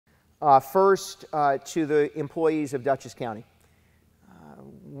First, to the employees of Dutchess County.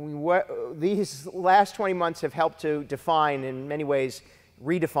 These last 20 months have helped to define, in many ways,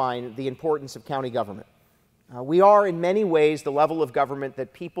 redefine the importance of county government. We are, in many ways, the level of government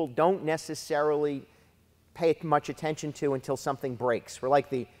that people don't necessarily pay much attention to until something breaks. We're like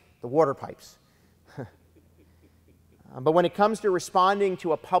the water pipes. But when it comes to responding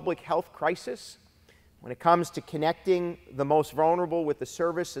to a public health crisis, when it comes to connecting the most vulnerable with the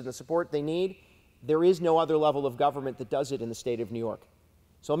service and the support they need, there is no other level of government that does it in the state of New York.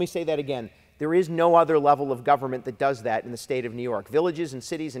 So let me say that again. There is no other level of government that does that in the state of New York. Villages and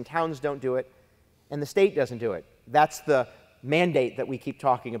cities and towns don't do it, and the state doesn't do it. That's the mandate that we keep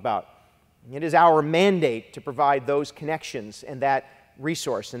talking about. It is our mandate to provide those connections and that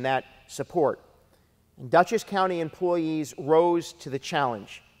resource and that support. And Dutchess County employees rose to the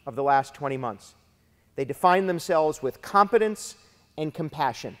challenge of the last 20 months. They defined themselves with competence and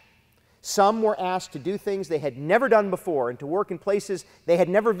compassion. Some were asked to do things they had never done before and to work in places they had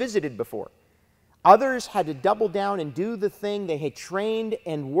never visited before. Others had to double down and do the thing they had trained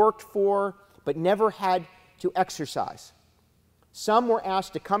and worked for but never had to exercise. Some were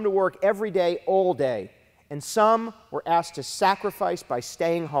asked to come to work every day, all day, and some were asked to sacrifice by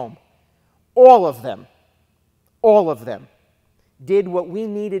staying home. All of them did what we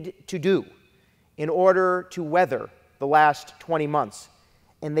needed to do in order to weather the last 20 months.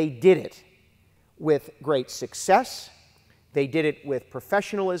 And they did it with great success, they did it with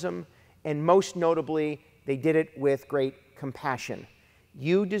professionalism, and most notably, they did it with great compassion.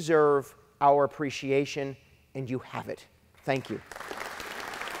 You deserve our appreciation, and you have it. Thank you.